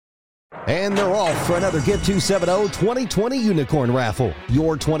And they're off for another Give 270 2020 Unicorn Raffle.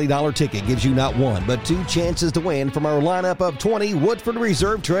 Your $20 ticket gives you not one, but two chances to win from our lineup of 20 Woodford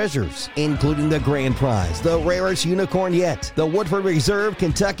Reserve treasures, including the grand prize, the rarest unicorn yet, the Woodford Reserve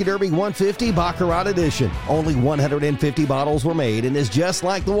Kentucky Derby 150 Baccarat Edition. Only 150 bottles were made and is just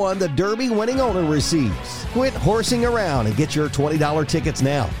like the one the Derby winning owner receives. Quit horsing around and get your $20 tickets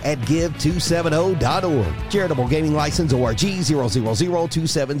now at give270.org. Charitable Gaming License ORG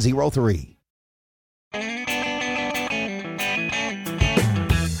 0002703.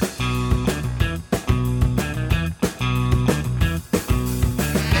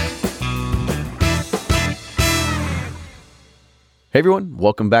 Hey everyone,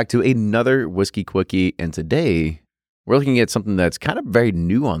 welcome back to another Whiskey Quickie, and today we're looking at something that's kind of very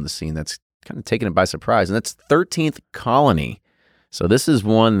new on the scene, that's kind of taken it by surprise, and that's 13th Colony. So this is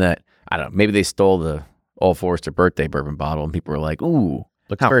one that, I don't know, maybe they stole the Old Forester birthday bourbon bottle, and people were like, ooh,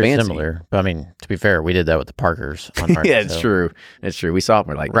 looks very fancy. Similar. But I mean, to be fair, we did that with the Parkers. On our yeah, it's true. It's true. We saw it,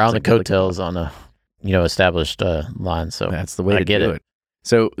 we're like, round the coattails on a, established line. So that's the way to do it.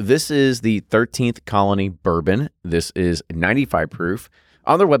 So this is the 13th Colony Bourbon. This is 95 proof.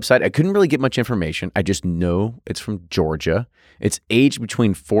 On their website, I couldn't really get much information. I just know it's from Georgia. It's aged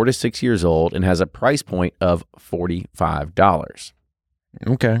between 4 to 6 years old and has a price point of $45.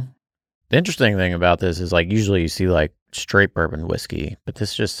 Okay. The interesting thing about this is, like, usually you see like straight bourbon whiskey, but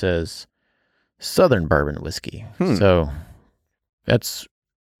this just says Southern bourbon whiskey. So that's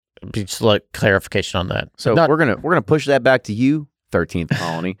just like clarification on that. So we're gonna push that back to you, 13th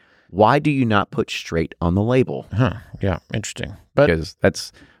Colony. Why do you not put straight on the label? Yeah, interesting. But because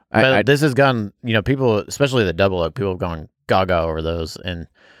that's this has gone, people, especially the double oak, people have gone gaga over those. And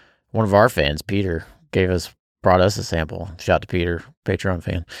one of our fans, Peter, brought us a sample. Shout out to Peter, Patreon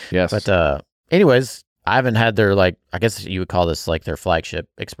fan. Yes. But anyways, I haven't had their, like, I guess you would call this like their flagship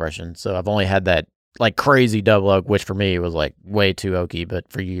expression. So I've only had that like crazy double oak, which for me was like way too oaky,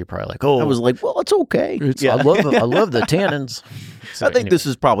 but for you, you're probably like, oh, I was like, well, it's okay. I love the tannins. So I think this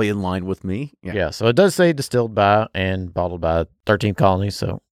is probably in line with me. Yeah. So it does say distilled by and bottled by 13th Colony.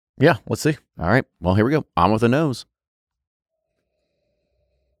 So yeah, let's see. All right. Well, here we go. On with the nose.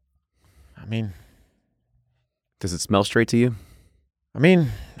 I mean, does it smell straight to you? I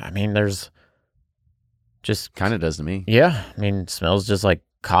mean, there's just kind of does to me. Yeah. I mean, it smells just like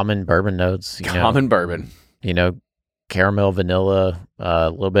common bourbon notes. Bourbon. Caramel, vanilla, a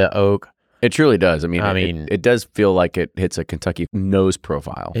little bit of oak. It truly does. I mean, it does feel like it hits a Kentucky nose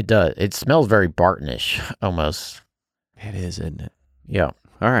profile. It does. It smells very Bartonish almost. It is, isn't it? Yeah.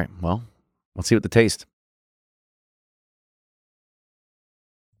 All right. Well, let's see what the taste.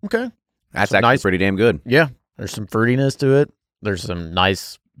 Okay. That's actually pretty damn good. Yeah. There's some fruitiness to it. There's some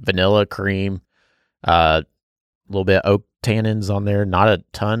nice vanilla cream, a little bit of oak tannins on there. Not a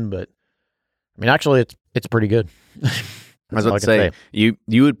ton, but I mean, actually, it's pretty good. I was about to say, you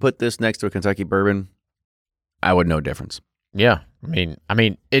would put this next to a Kentucky bourbon, I would know difference. Yeah. I mean,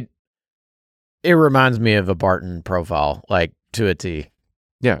 it reminds me of a Barton profile, like to a T.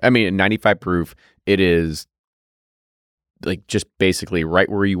 Yeah. I mean, 95 proof, it is like just basically right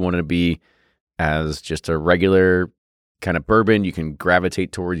where you want to be as just a regular kind of bourbon you can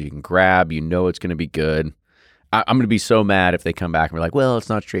gravitate towards, you can grab, it's going to be good. I'm going to be so mad if they come back and be like, well, it's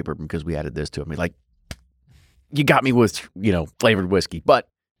not straight bourbon because we added this to it. I mean, like, you got me with, flavored whiskey, but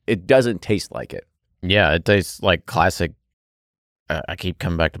it doesn't taste like it. Yeah, it tastes like classic. I keep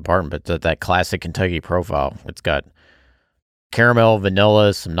coming back to Barton, but that classic Kentucky profile. It's got caramel,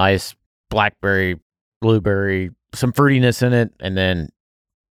 vanilla, some nice blackberry, blueberry, some fruitiness in it, and then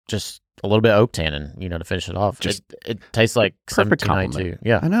just a little bit of oak tannin, to finish it off. It tastes like 1792.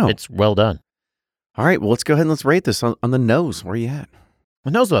 Yeah, I know. It's well done. All right, well, let's go ahead and let's rate this on the nose. Where are you at?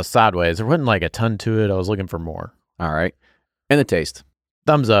 The nose was sideways. There wasn't like a ton to it. I was looking for more. All right. And the taste?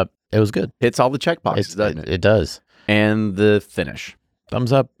 Thumbs up. It was good. Hits all the check boxes, doesn't it? It does. And the finish?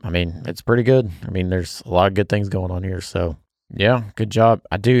 Thumbs up. I mean, it's pretty good. I mean, there's a lot of good things going on here. So, yeah, good job.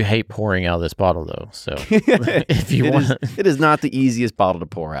 I do hate pouring out of this bottle, though. So, if you want, it is not the easiest bottle to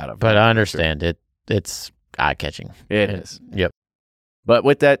pour out of. But I understand it. It's eye-catching. It is. Yep. But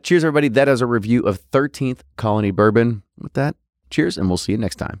with that, cheers, everybody. That is a review of 13th Colony Bourbon. With that, cheers, and we'll see you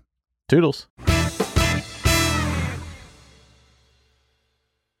next time. Toodles.